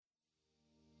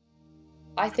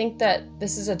I think that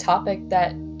this is a topic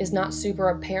that is not super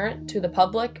apparent to the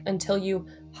public until you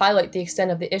highlight the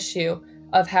extent of the issue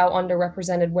of how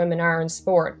underrepresented women are in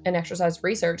sport and exercise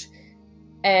research.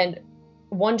 And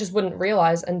one just wouldn't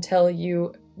realize until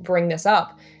you bring this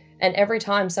up. And every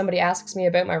time somebody asks me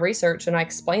about my research and I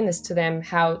explain this to them,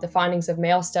 how the findings of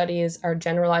male studies are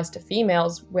generalized to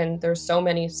females when there's so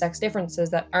many sex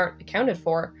differences that aren't accounted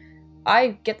for, I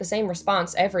get the same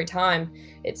response every time.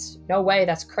 It's no way,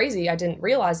 that's crazy, I didn't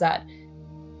realize that.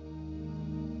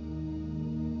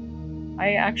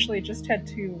 I actually just had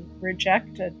to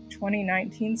reject a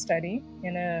 2019 study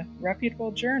in a reputable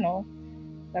journal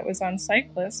that was on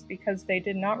cyclists because they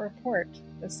did not report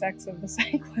the sex of the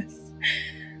cyclists.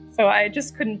 So I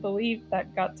just couldn't believe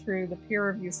that got through the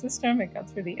peer review system, it got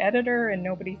through the editor, and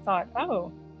nobody thought,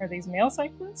 oh, are these male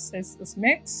cyclists? Is this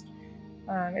mixed?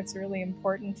 It's really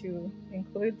important to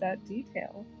include that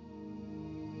detail.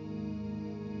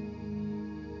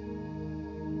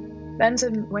 Men's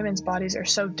and women's bodies are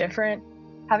so different.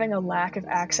 Having a lack of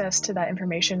access to that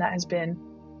information that has been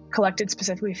collected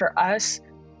specifically for us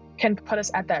can put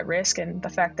us at that risk, and the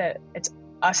fact that it's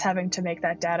us having to make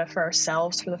that data for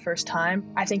ourselves for the first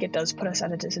time, I think it does put us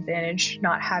at a disadvantage,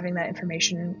 not having that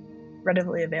information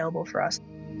readily available for us.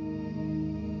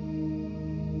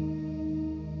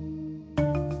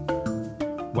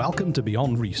 Welcome to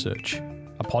Beyond Research,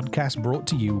 a podcast brought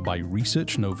to you by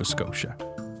Research Nova Scotia.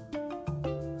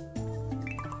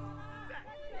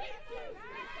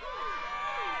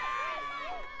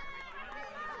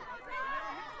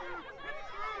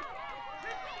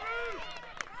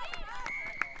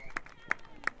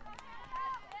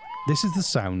 This is the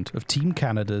sound of Team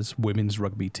Canada's women's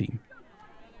rugby team.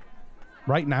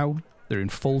 Right now, they're in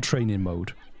full training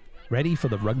mode, ready for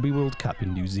the Rugby World Cup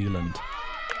in New Zealand.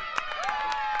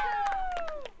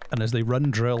 And as they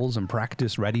run drills and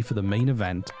practice ready for the main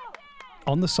event,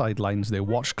 on the sidelines they're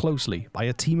watched closely by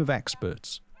a team of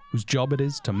experts whose job it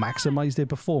is to maximise their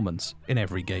performance in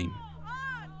every game.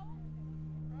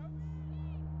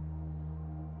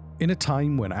 In a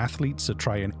time when athletes are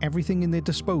trying everything in their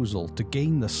disposal to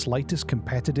gain the slightest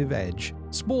competitive edge,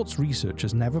 sports research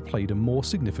has never played a more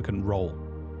significant role.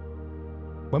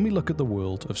 When we look at the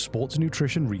world of sports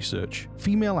nutrition research,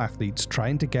 female athletes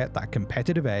trying to get that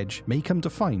competitive edge may come to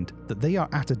find that they are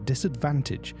at a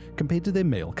disadvantage compared to their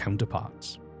male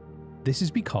counterparts. This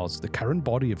is because the current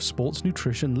body of sports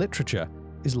nutrition literature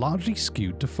is largely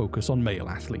skewed to focus on male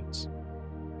athletes.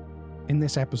 In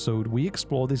this episode, we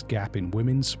explore this gap in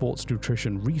women's sports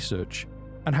nutrition research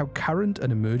and how current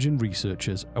and emerging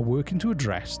researchers are working to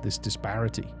address this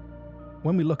disparity.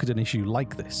 When we look at an issue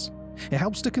like this, it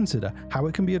helps to consider how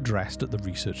it can be addressed at the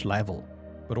research level,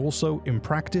 but also in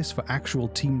practice for actual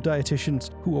team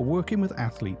dietitians who are working with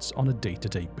athletes on a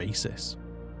day-to-day basis.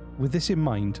 With this in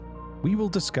mind, we will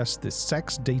discuss this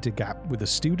sex data gap with a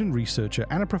student researcher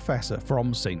and a professor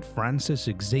from St. Francis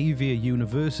Xavier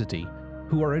University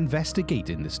who are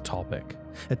investigating this topic,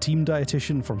 a team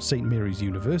dietitian from St. Mary's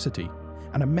University,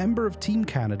 and a member of Team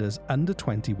Canada's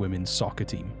under-20 women's soccer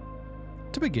team.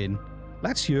 To begin,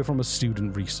 let's hear from a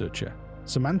student researcher,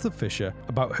 Samantha Fisher,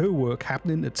 about her work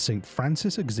happening at St.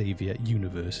 Francis Xavier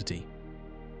University.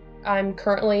 I'm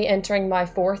currently entering my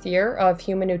 4th year of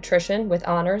human nutrition with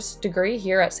honors degree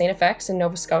here at St. FX in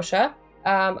Nova Scotia.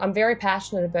 I'm very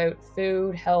passionate about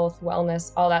food, health,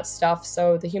 wellness, all that stuff,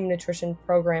 so the human nutrition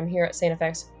program here at St.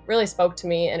 FX really spoke to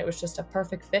me and it was just a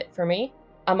perfect fit for me.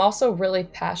 I'm also really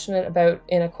passionate about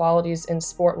inequalities in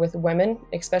sport with women,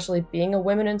 especially being a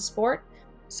woman in sport.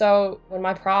 So when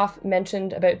my prof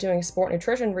mentioned about doing sport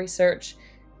nutrition research,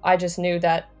 I just knew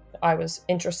that I was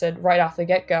interested right off the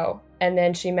get-go. And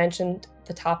then she mentioned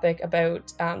the topic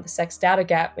about the sex data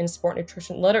gap in sport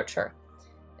nutrition literature.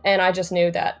 And I just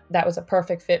knew that that was a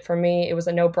perfect fit for me. It was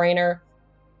a no-brainer.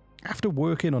 After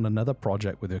working on another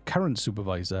project with her current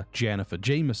supervisor, Jennifer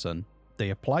Jameson,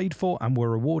 they applied for and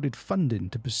were awarded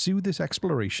funding to pursue this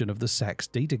exploration of the sex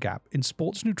data gap in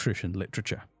sports nutrition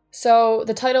literature. So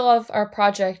the title of our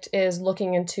project is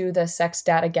looking into the sex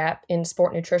data gap in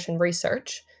sport nutrition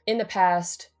research. In the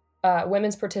past,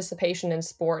 women's participation in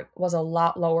sport was a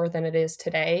lot lower than it is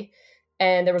today.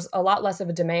 And there was a lot less of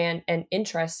a demand and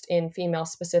interest in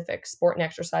female-specific sport and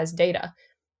exercise data.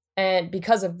 And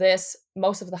because of this,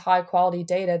 most of the high-quality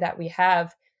data that we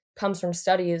have comes from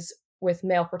studies with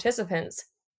male participants.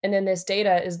 And then this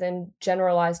data is then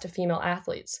generalized to female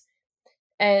athletes.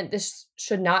 And this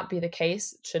should not be the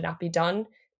case. It should not be done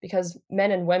because men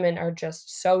and women are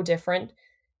just so different.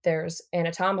 There's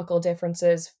anatomical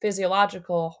differences,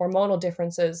 physiological, hormonal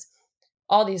differences,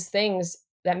 all these things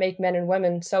that make men and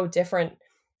women so different.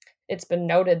 It's been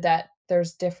noted that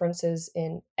there's differences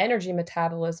in energy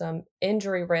metabolism,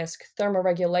 injury risk,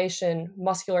 thermoregulation,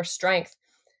 muscular strength,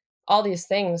 all these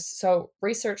things. So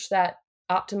research that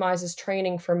optimizes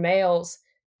training for males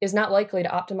is not likely to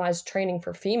optimize training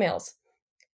for females.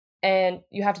 And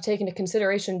you have to take into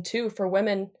consideration too, for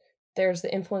women, there's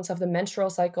the influence of the menstrual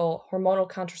cycle, hormonal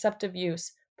contraceptive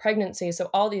use, pregnancy. So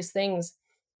all these things,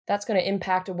 that's going to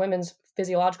impact a woman's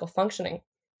physiological functioning.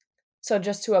 So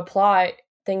just to apply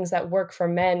things that work for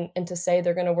men and to say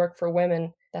they're going to work for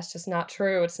women, that's just not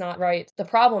true. It's not right. The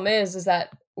problem is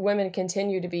that women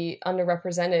continue to be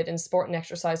underrepresented in sport and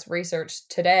exercise research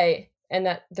today, and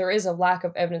that there is a lack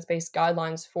of evidence-based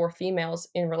guidelines for females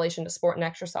in relation to sport and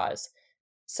exercise.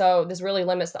 So this really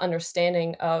limits the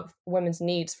understanding of women's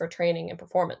needs for training and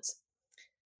performance.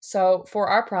 So for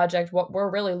our project, what we're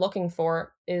really looking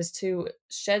for is to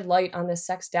shed light on this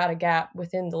sex data gap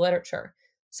within the literature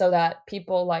so that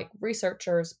people like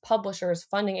researchers, publishers,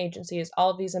 funding agencies, all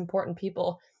of these important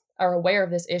people are aware of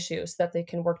this issue so that they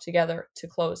can work together to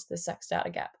close the sex data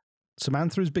gap.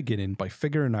 Samantha is beginning by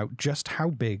figuring out just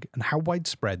how big and how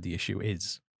widespread the issue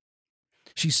is.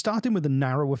 She's starting with a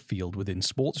narrower field within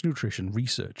sports nutrition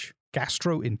research,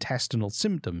 gastrointestinal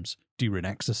symptoms during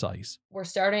exercise. We're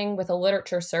starting with a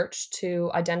literature search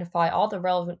to identify all the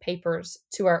relevant papers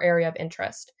to our area of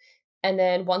interest. And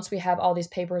then once we have all these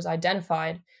papers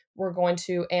identified, we're going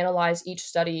to analyze each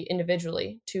study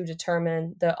individually to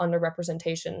determine the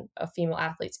underrepresentation of female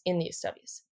athletes in these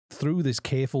studies. Through this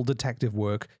careful detective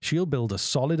work, she'll build a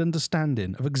solid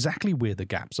understanding of exactly where the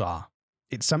gaps are.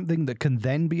 It's something that can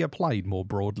then be applied more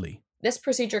broadly. This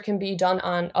procedure can be done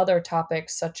on other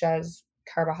topics such as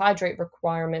carbohydrate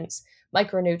requirements,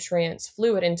 micronutrients,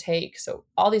 fluid intake. So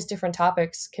all these different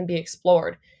topics can be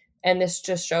explored. And this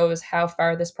just shows how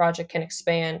far this project can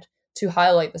expand to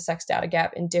highlight the sex data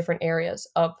gap in different areas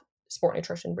of sport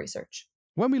nutrition research.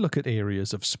 When we look at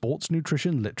areas of sports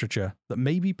nutrition literature that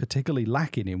may be particularly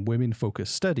lacking in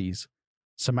women-focused studies,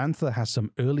 Samantha has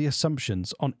some early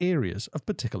assumptions on areas of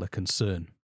particular concern.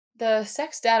 The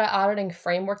sex data auditing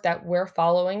framework that we're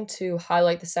following to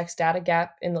highlight the sex data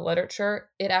gap in the literature,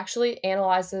 it actually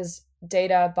analyzes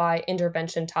data by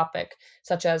intervention topic,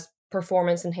 such as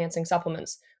performance-enhancing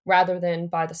supplements, rather than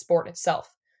by the sport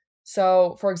itself.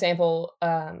 So, for example,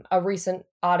 a recent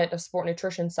audit of sport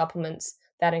nutrition supplements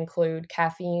that include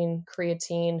caffeine,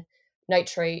 creatine,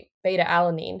 nitrate,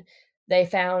 beta-alanine, they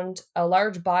found a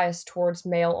large bias towards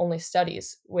male-only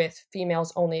studies, with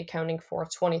females only accounting for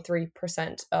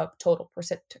 23% of total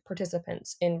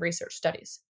participants in research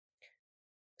studies.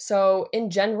 So in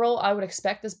general, I would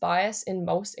expect this bias in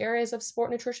most areas of sport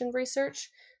nutrition research,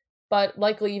 but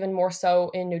likely even more so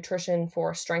in nutrition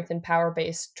for strength and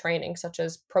power-based training, such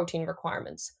as protein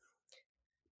requirements.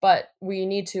 But we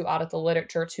need to audit the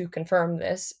literature to confirm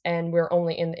this, and we're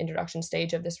only in the introduction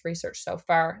stage of this research so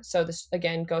far. So this,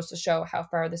 again, goes to show how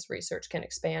far this research can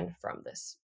expand from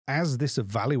this. As this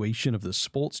evaluation of the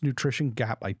sports nutrition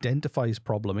gap identifies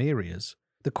problem areas,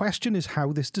 the question is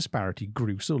how this disparity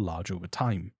grew so large over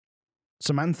time.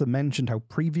 Samantha mentioned how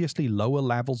previously lower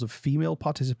levels of female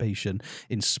participation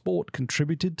in sport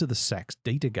contributed to the sex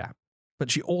data gap. But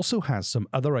she also has some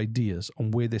other ideas on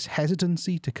where this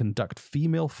hesitancy to conduct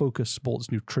female-focused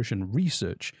sports nutrition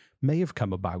research may have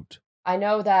come about. I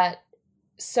know that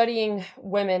studying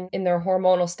women in their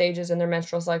hormonal stages in their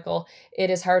menstrual cycle,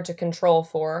 it is hard to control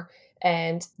for,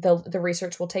 and the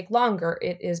research will take longer.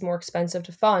 It is more expensive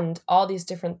to fund, all these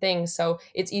different things. So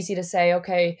it's easy to say,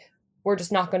 okay, we're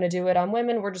just not going to do it on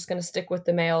women. We're just going to stick with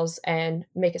the males and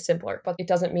make it simpler. But it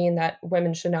doesn't mean that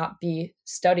women should not be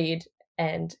studied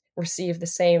and receive the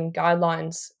same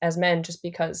guidelines as men just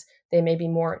because they may be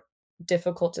more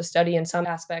difficult to study in some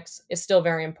aspects. It's still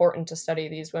very important to study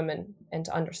these women and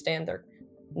to understand their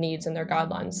needs and their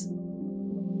guidelines.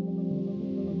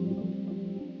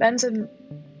 Men's and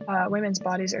women's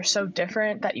bodies are so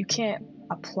different that you can't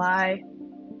apply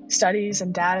studies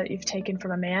and data that you've taken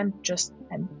from a man just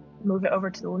and move it over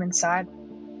to the women's side.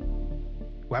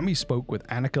 When we spoke with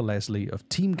Annika Leslie of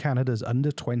Team Canada's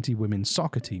under-20 women's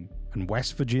soccer team and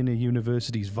West Virginia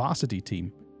University's varsity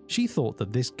team, she thought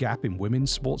that this gap in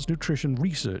women's sports nutrition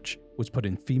research was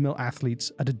putting female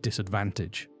athletes at a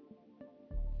disadvantage.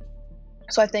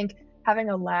 So I think having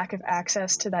a lack of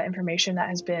access to that information that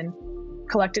has been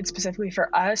collected specifically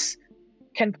for us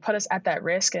can put us at that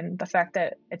risk, and the fact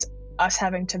that it's us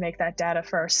having to make that data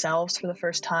for ourselves for the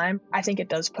first time, I think it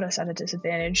does put us at a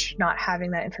disadvantage not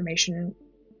having that information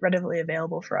readily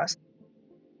available for us.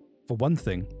 For one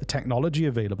thing, the technology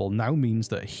available now means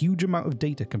that a huge amount of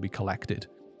data can be collected.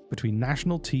 Between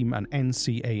national team and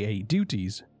NCAA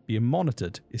duties, being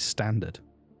monitored is standard.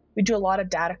 We do a lot of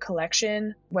data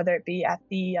collection, whether it be at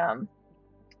the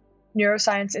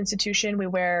neuroscience institution. We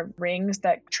wear rings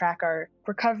that track our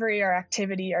recovery, our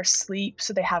activity, our sleep.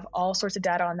 So they have all sorts of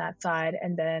data on that side.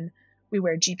 And then we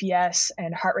wear GPS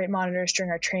and heart rate monitors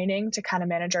during our training to kind of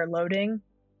manage our loading,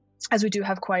 as we do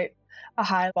have quite a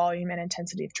high volume and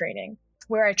intensity of training.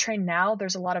 Where I train now,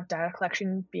 there's a lot of data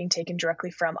collection being taken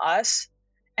directly from us,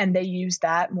 and they use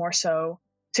that more so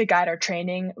to guide our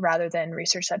training rather than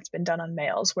research that's been done on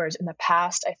males. Whereas in the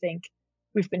past, I think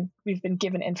we've been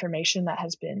given information that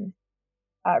has been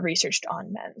researched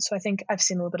on men. So I think I've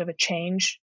seen a little bit of a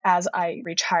change as I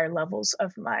reach higher levels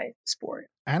of my sport.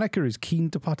 Annika is keen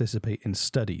to participate in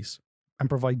studies and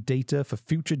provide data for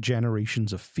future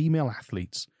generations of female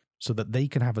athletes so that they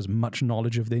can have as much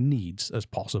knowledge of their needs as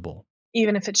possible.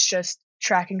 Even if it's just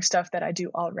tracking stuff that I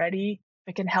do already,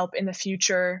 it can help in the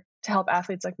future to help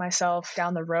athletes like myself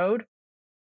down the road.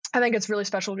 I think it's really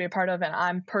special to be a part of, and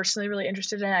I'm personally really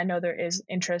interested in it. I know there is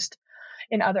interest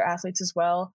in other athletes as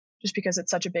well, just because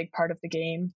it's such a big part of the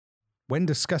game. When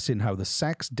discussing how the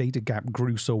sex data gap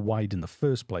grew so wide in the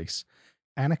first place,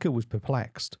 Annika was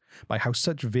perplexed by how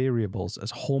such variables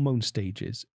as hormone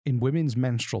stages in women's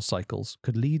menstrual cycles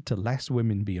could lead to less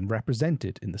women being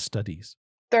represented in the studies.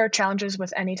 There are challenges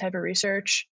with any type of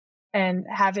research, and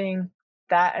having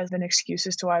that as an excuse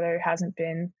as to why there hasn't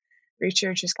been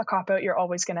research is a cop-out. You're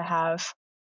always going to have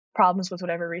problems with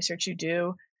whatever research you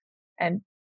do, and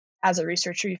as a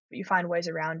researcher, you find ways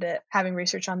around it. Having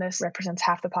research on this represents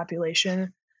half the population.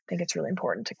 I think it's really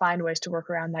important to find ways to work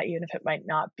around that, even if it might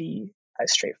not be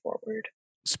as straightforward.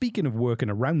 Speaking of working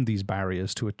around these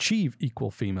barriers to achieve equal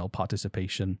female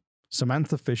participation,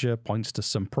 Samantha Fisher points to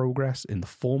some progress in the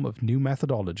form of new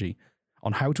methodology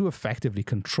on how to effectively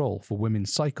control for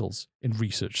women's cycles in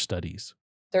research studies.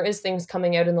 There is things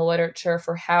coming out in the literature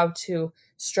for how to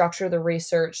structure the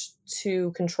research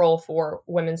to control for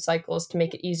women's cycles to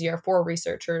make it easier for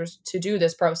researchers to do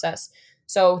this process.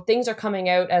 So things are coming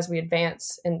out as we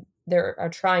advance, and they are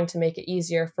trying to make it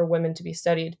easier for women to be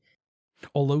studied.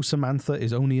 Although Samantha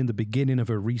is only in the beginning of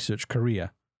her research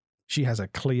career, she has a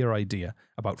clear idea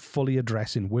about fully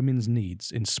addressing women's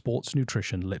needs in sports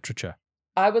nutrition literature.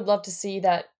 I would love to see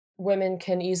that women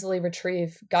can easily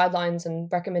retrieve guidelines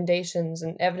and recommendations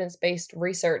and evidence-based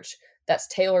research that's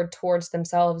tailored towards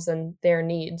themselves and their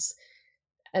needs,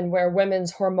 and where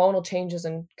women's hormonal changes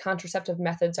and contraceptive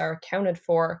methods are accounted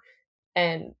for,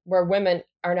 and where women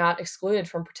are not excluded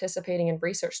from participating in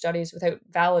research studies without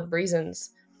valid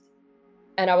reasons.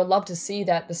 And I would love to see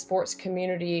that the sports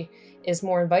community is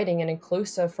more inviting and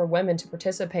inclusive for women to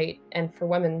participate and for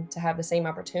women to have the same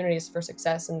opportunities for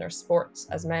success in their sports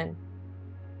as men.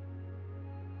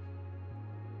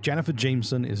 Jennifer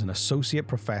Jameson is an associate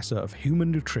professor of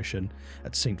human nutrition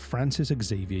at St. Francis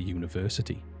Xavier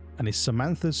University and is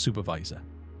Samantha's supervisor.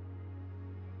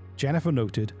 Jennifer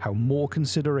noted how more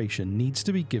consideration needs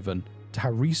to be given to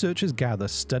how researchers gather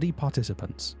study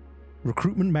participants.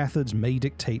 Recruitment methods may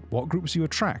dictate what groups you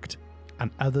attract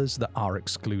and others that are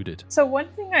excluded. So one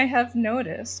thing I have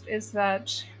noticed is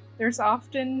that there's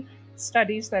often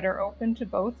studies that are open to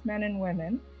both men and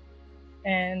women,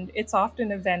 and it's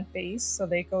often event-based, so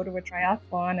they go to a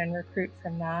triathlon and recruit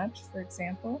from that, for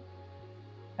example.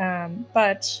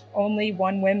 But only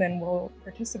one woman will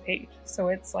participate, so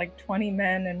it's like 20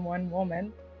 men and one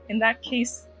woman. In that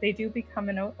case, they do become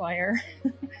an outlier.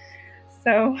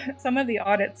 So some of the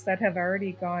audits that have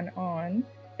already gone on,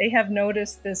 they have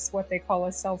noticed this, what they call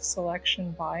a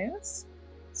self-selection bias.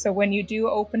 So when you do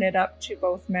open it up to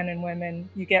both men and women,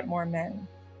 you get more men.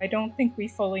 I don't think we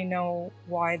fully know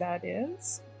why that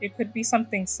is. It could be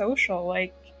something social,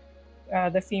 like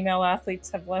the female athletes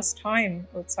have less time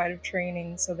outside of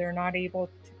training, so they're not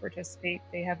able to participate.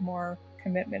 They have more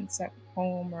commitments at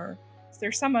home, or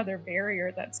there's some other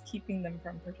barrier that's keeping them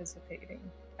from participating.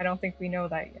 I don't think we know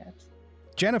that yet.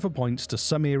 Jennifer points to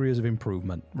some areas of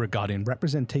improvement regarding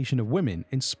representation of women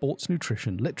in sports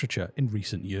nutrition literature in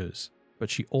recent years, but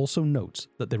she also notes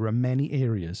that there are many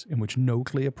areas in which no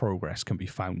clear progress can be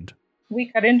found.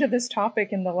 We got into this topic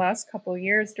in the last couple of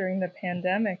years during the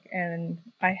pandemic, and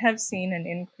I have seen an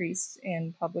increase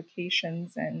in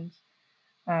publications. And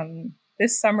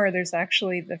this summer, there's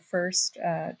actually the first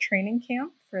training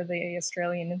camp for the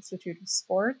Australian Institute of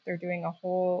Sport. They're doing a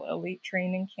whole elite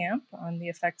training camp on the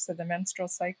effects of the menstrual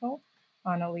cycle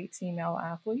on elite female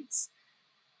athletes.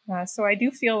 So I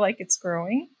do feel like it's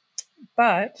growing,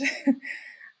 but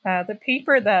the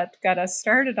paper that got us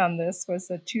started on this was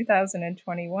the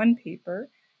 2021 paper,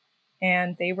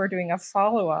 and they were doing a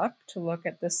follow-up to look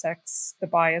at the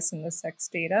bias in the sex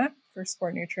data for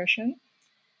sport nutrition.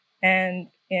 And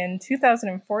in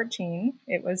 2014,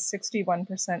 it was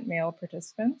 61% male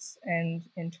participants. And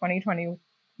in 2021,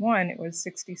 it was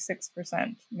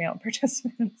 66% male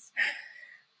participants.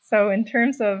 So in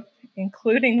terms of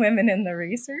including women in the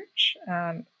research,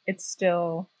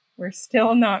 we're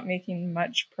still not making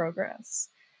much progress.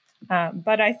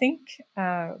 But I think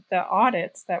the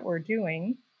audits that we're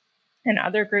doing, and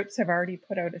other groups have already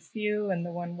put out a few, and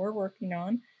the one we're working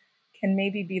on, can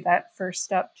maybe be that first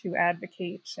step to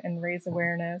advocate and raise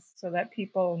awareness so that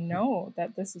people know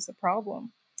that this is a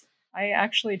problem. I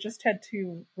actually just had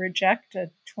to reject a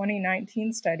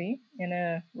 2019 study in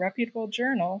a reputable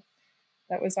journal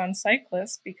that was on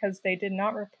cyclists because they did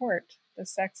not report the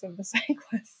sex of the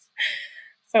cyclists.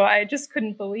 So I just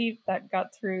couldn't believe that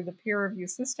got through the peer review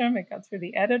system. It got through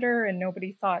the editor, and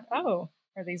nobody thought, oh,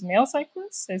 are these male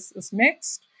cyclists? Is this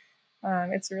mixed?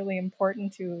 It's really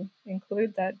important to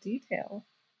include that detail.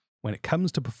 When it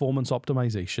comes to performance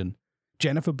optimization,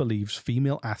 Jennifer believes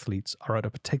female athletes are at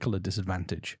a particular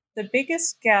disadvantage. The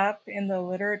biggest gap in the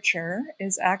literature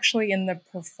is actually in the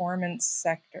performance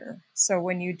sector. So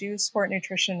when you do sport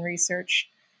nutrition research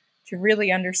to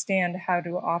really understand how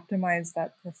to optimize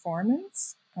that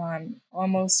performance,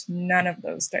 almost none of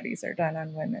those studies are done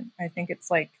on women. I think it's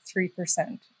like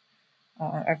 3%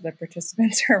 of the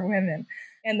participants are women.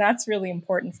 And that's really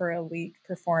important for elite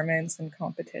performance and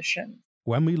competition.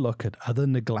 When we look at other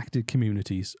neglected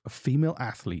communities of female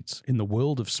athletes in the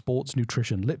world of sports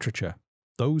nutrition literature,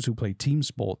 those who play team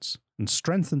sports and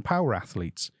strength and power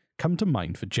athletes come to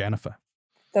mind for Jennifer.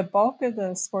 The bulk of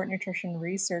the sport nutrition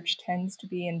research tends to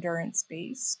be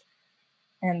endurance-based,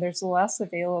 and there's less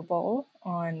available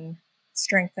on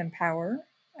strength and power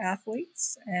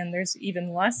athletes, and there's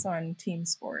even less on team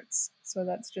sports. So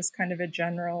that's just kind of a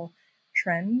general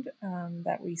trend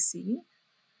that we see.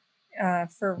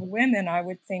 For women, I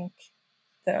would think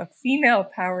the female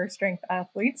power strength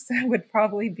athletes would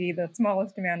probably be the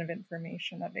smallest amount of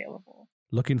information available.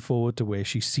 Looking forward to where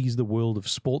she sees the world of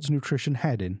sports nutrition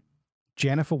heading,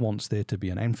 Jennifer wants there to be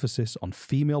an emphasis on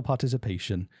female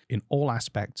participation in all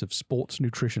aspects of sports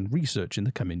nutrition research in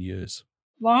the coming years.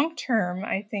 Long term,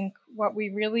 I think what we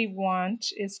really want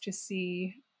is to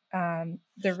see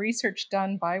the research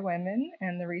done by women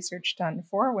and the research done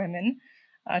for women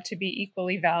to be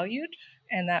equally valued,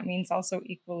 and that means also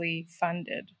equally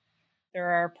funded. There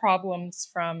are problems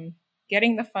from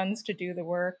getting the funds to do the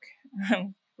work,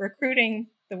 recruiting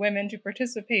the women to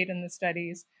participate in the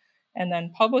studies, and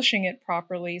then publishing it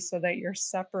properly so that you're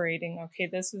separating, okay,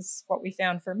 this is what we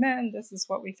found for men, this is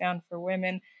what we found for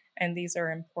women, and these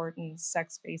are important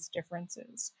sex-based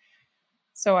differences.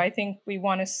 So I think we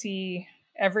want to see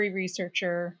every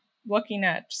researcher looking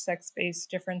at sex-based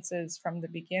differences from the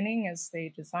beginning as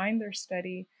they design their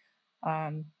study,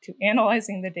 to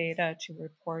analyzing the data, to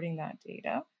reporting that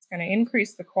data. It's going to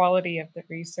increase the quality of the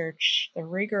research, the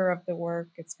rigor of the work.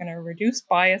 It's going to reduce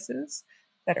biases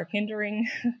that are hindering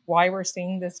why we're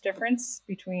seeing this difference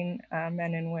between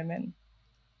men and women.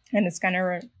 And it's going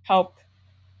to help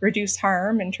reduce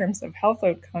harm in terms of health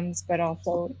outcomes, but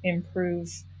also improve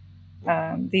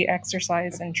the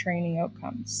exercise and training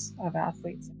outcomes of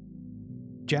athletes.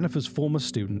 Jennifer's former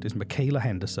student is Michaela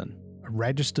Henderson, a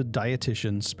registered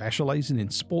dietitian specialising in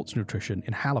sports nutrition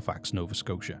in Halifax, Nova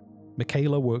Scotia.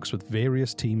 Michaela works with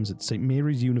various teams at St.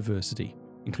 Mary's University,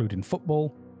 including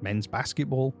football, men's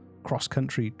basketball,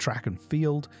 cross-country, track and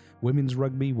field, women's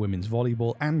rugby, women's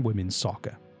volleyball, and women's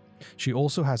soccer. She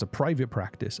also has a private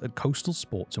practice at Coastal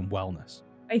Sports and Wellness.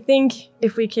 I think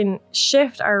if we can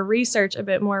shift our research a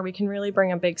bit more, we can really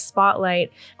bring a big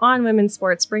spotlight on women's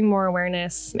sports, bring more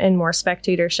awareness and more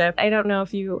spectatorship. I don't know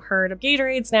if you heard of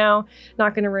Gatorade's now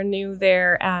not going to renew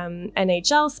their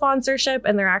NHL sponsorship,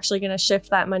 and they're actually going to shift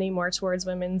that money more towards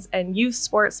women's and youth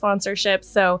sports sponsorship.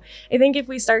 So I think if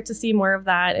we start to see more of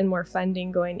that and more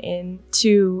funding going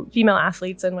into female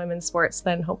athletes and women's sports,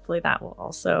 then hopefully that will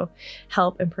also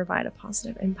help and provide a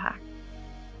positive impact.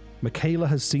 Michaela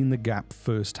has seen the gap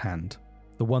firsthand,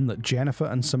 the one that Jennifer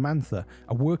and Samantha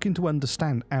are working to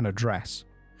understand and address,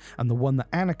 and the one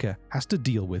that Annika has to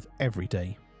deal with every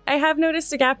day. I have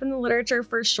noticed a gap in the literature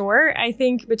for sure. I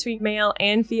think between male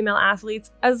and female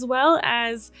athletes, as well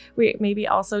as we maybe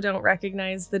also don't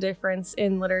recognize the difference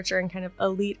in literature and kind of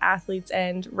elite athletes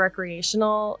and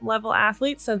recreational level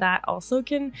athletes. So that also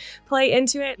can play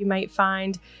into it. You might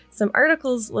find some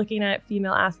articles looking at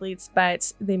female athletes,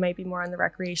 but they might be more on the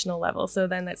recreational level. So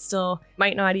then that still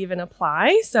might not even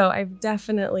apply. So I've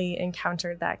definitely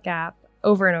encountered that gap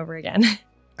over and over again.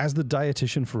 As the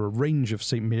dietitian for a range of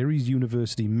St. Mary's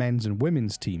University men's and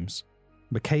women's teams,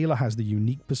 Michaela has the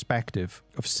unique perspective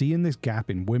of seeing this gap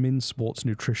in women's sports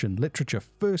nutrition literature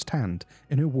firsthand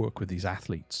in her work with these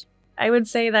athletes. I would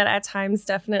say that at times,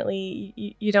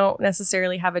 definitely, you don't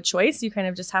necessarily have a choice. You kind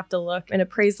of just have to look and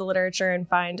appraise the literature and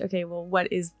find, okay, well,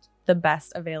 what is the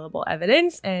best available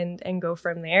evidence and go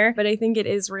from there. But I think it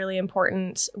is really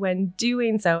important when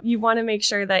doing so, you want to make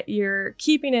sure that you're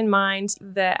keeping in mind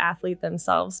the athlete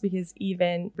themselves, because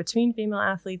even between female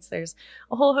athletes, there's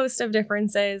a whole host of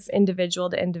differences, individual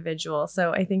to individual.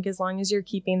 So I think as long as you're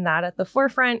keeping that at the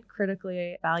forefront,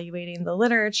 critically evaluating the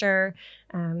literature,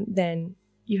 then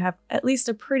you have at least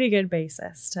a pretty good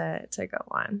basis to go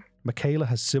on. Michaela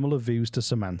has similar views to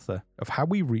Samantha of how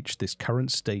we reached this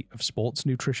current state of sports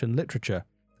nutrition literature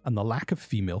and the lack of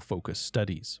female-focused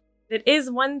studies. It is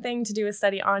one thing to do a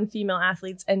study on female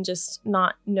athletes and just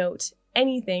not note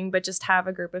anything, but just have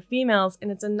a group of females. And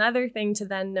it's another thing to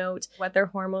then note what their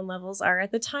hormone levels are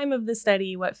at the time of the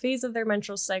study, what phase of their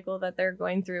menstrual cycle that they're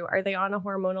going through. Are they on a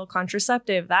hormonal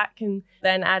contraceptive? That can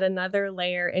then add another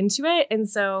layer into it. And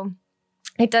so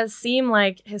it does seem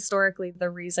like historically the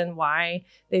reason why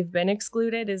they've been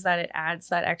excluded is that it adds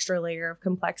that extra layer of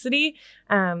complexity.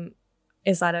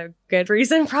 Is that a good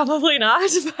reason? Probably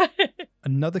not.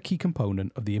 Another key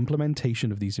component of the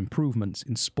implementation of these improvements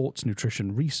in sports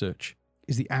nutrition research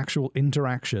is the actual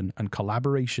interaction and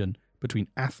collaboration between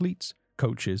athletes,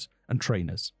 coaches, and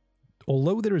trainers.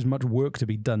 Although there is much work to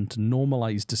be done to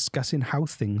normalize discussing how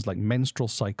things like menstrual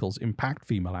cycles impact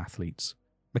female athletes,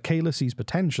 Michaela sees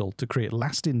potential to create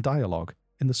lasting dialogue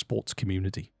in the sports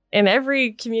community. In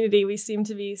every community, we seem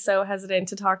to be so hesitant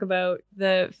to talk about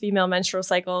the female menstrual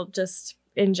cycle just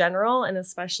in general, and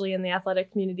especially in the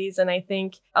athletic communities. And I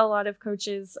think a lot of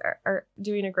coaches are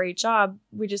doing a great job.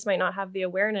 We just might not have the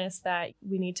awareness that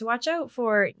we need to watch out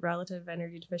for relative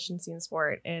energy deficiency in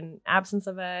sport. In absence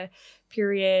of a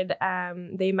period,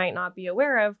 they might not be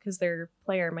aware of because their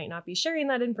player might not be sharing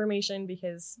that information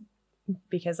because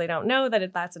they don't know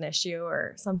that that's an issue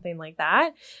or something like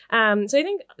that. So I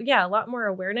think, a lot more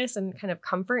awareness and kind of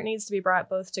comfort needs to be brought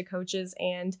both to coaches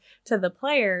and to the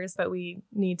players, but we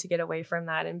need to get away from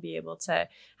that and be able to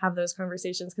have those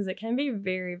conversations because it can be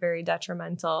very, very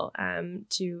detrimental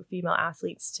to female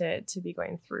athletes to be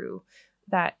going through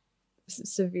that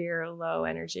severe low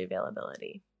energy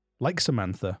availability. Like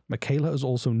Samantha, Michaela has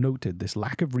also noted this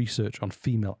lack of research on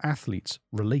female athletes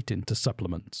relating to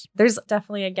supplements. There's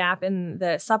definitely a gap in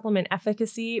the supplement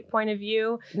efficacy point of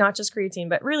view, not just creatine,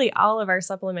 but really all of our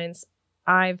supplements.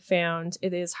 I've found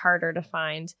it is harder to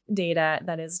find data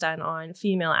that is done on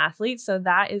female athletes. So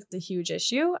that is a huge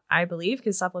issue, I believe,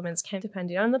 because supplements can,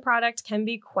 depending on the product, can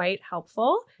be quite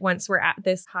helpful once we're at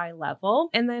this high level.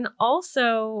 And then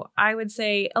also, I would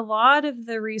say a lot of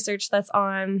the research that's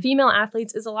on female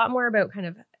athletes is a lot more about kind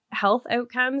of health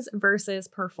outcomes versus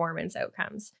performance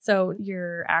outcomes. So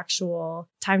your actual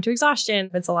time to exhaustion,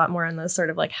 it's a lot more on those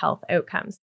sort of like health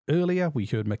outcomes. Earlier, we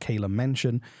heard Michaela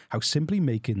mention how simply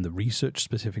making the research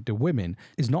specific to women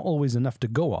is not always enough to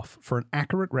go off for an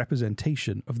accurate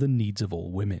representation of the needs of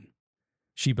all women.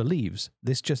 She believes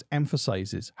this just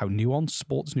emphasizes how nuanced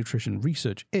sports nutrition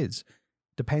research is,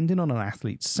 depending on an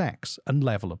athlete's sex and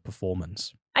level of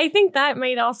performance. I think that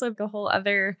might also be a whole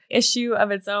other issue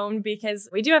of its own because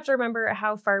we do have to remember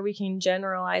how far we can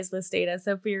generalize this data.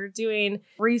 So if we're doing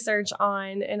research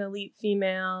on an elite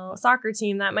female soccer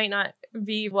team, that might not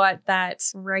be what that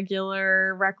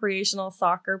regular recreational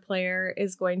soccer player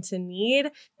is going to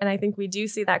need. And I think we do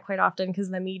see that quite often because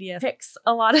the media picks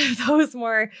a lot of those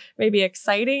more maybe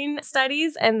exciting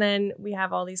studies. And then we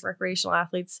have all these recreational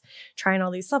athletes trying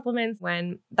all these supplements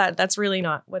when that's really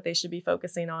not what they should be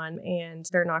focusing on. And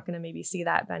they're not going to maybe see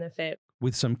that benefit.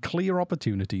 With some clear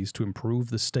opportunities to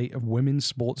improve the state of women's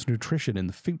sports nutrition in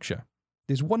the future,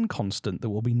 there's one constant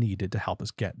that will be needed to help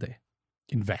us get there: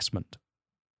 investment.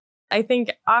 I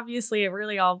think obviously it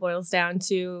really all boils down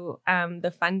to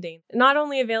the funding, not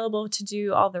only available to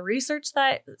do all the research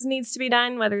that needs to be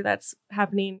done, whether that's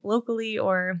happening locally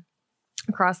or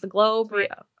across the globe. We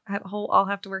all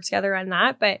have to work together on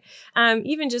that. But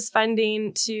even just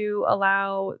funding to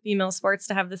allow female sports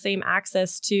to have the same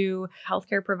access to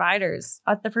healthcare providers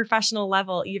at the professional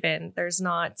level, even. There's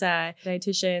not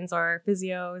dietitians or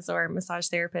physios or massage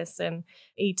therapists and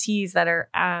ATs that are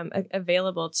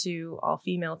available to all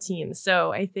female teams.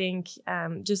 So I think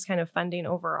just kind of funding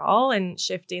overall and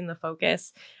shifting the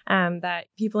focus that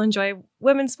people enjoy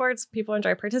women's sports, people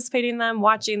enjoy participating in them,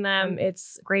 watching them.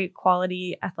 It's great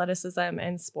quality athleticism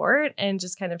and sport, and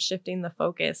just kind of shifting the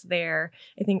focus there,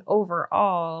 I think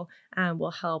overall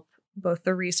will help both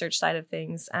the research side of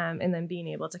things and then being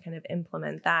able to kind of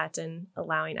implement that and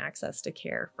allowing access to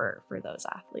care for those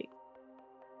athletes.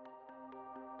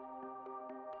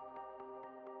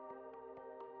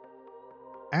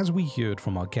 As we heard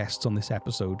from our guests on this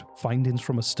episode, findings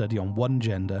from a study on one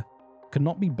gender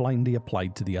cannot be blindly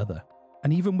applied to the other.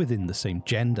 And even within the same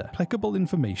gender, applicable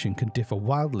information can differ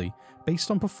wildly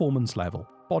based on performance level,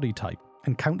 body type,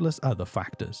 and countless other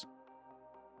factors.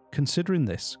 Considering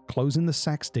this, closing the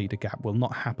sex data gap will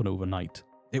not happen overnight.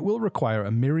 It will require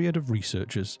a myriad of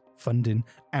researchers, funding,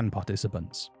 and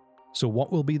participants. So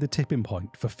what will be the tipping point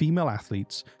for female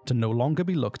athletes to no longer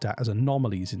be looked at as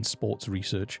anomalies in sports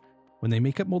research when they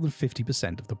make up more than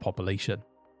 50% of the population?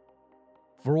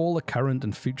 For all the current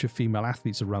and future female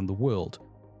athletes around the world,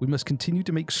 we must continue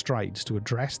to make strides to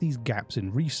address these gaps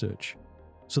in research,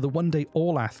 so that one day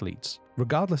all athletes,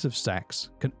 regardless of sex,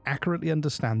 can accurately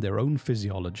understand their own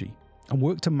physiology and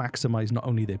work to maximize not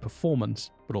only their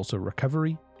performance, but also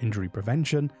recovery, injury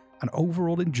prevention, and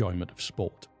overall enjoyment of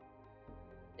sport.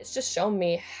 It's just shown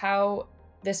me how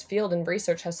this field in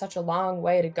research has such a long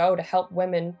way to go to help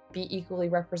women be equally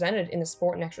represented in the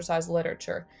sport and exercise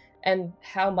literature, and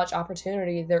how much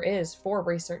opportunity there is for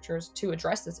researchers to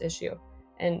address this issue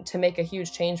and to make a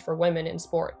huge change for women in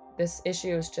sport. This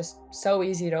issue is just so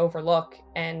easy to overlook,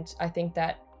 and I think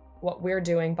that what we're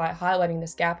doing by highlighting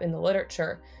this gap in the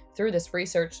literature through this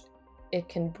research, it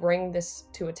can bring this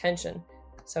to attention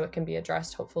so it can be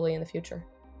addressed hopefully in the future.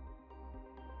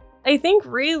 I think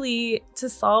really to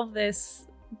solve this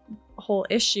whole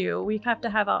issue, we have to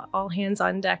have an all hands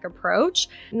on deck approach,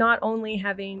 not only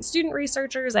having student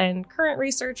researchers and current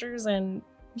researchers and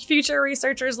future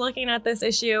researchers looking at this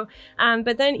issue,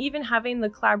 but then even having the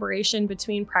collaboration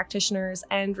between practitioners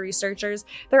and researchers.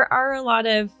 There are a lot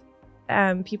of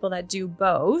people that do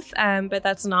both, but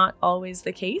that's not always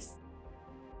the case.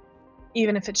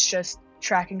 Even if it's just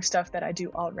tracking stuff that I do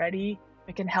already,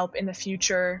 it can help in the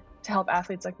future to help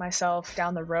athletes like myself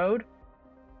down the road.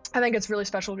 I think it's really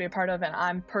special to be a part of, and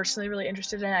I'm personally really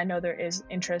interested in it. I know there is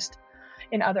interest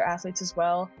in other athletes as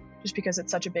well, just because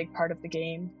it's such a big part of the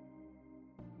game.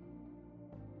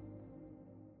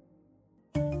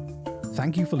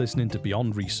 Thank you for listening to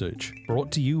Beyond Research,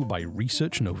 brought to you by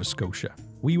Research Nova Scotia.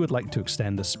 We would like to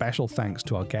extend a special thanks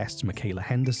to our guests Michaela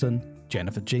Henderson,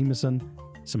 Jennifer Jameson,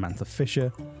 Samantha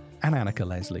Fisher, and Annika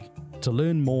Leslie. To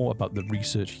learn more about the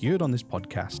research heard on this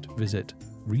podcast, visit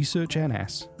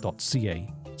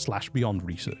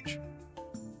researchns.ca/beyondresearch.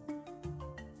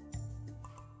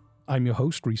 I'm your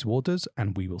host, Rhys Waters,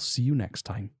 and we will see you next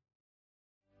time.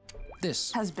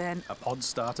 This has been a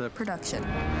Podstarter production.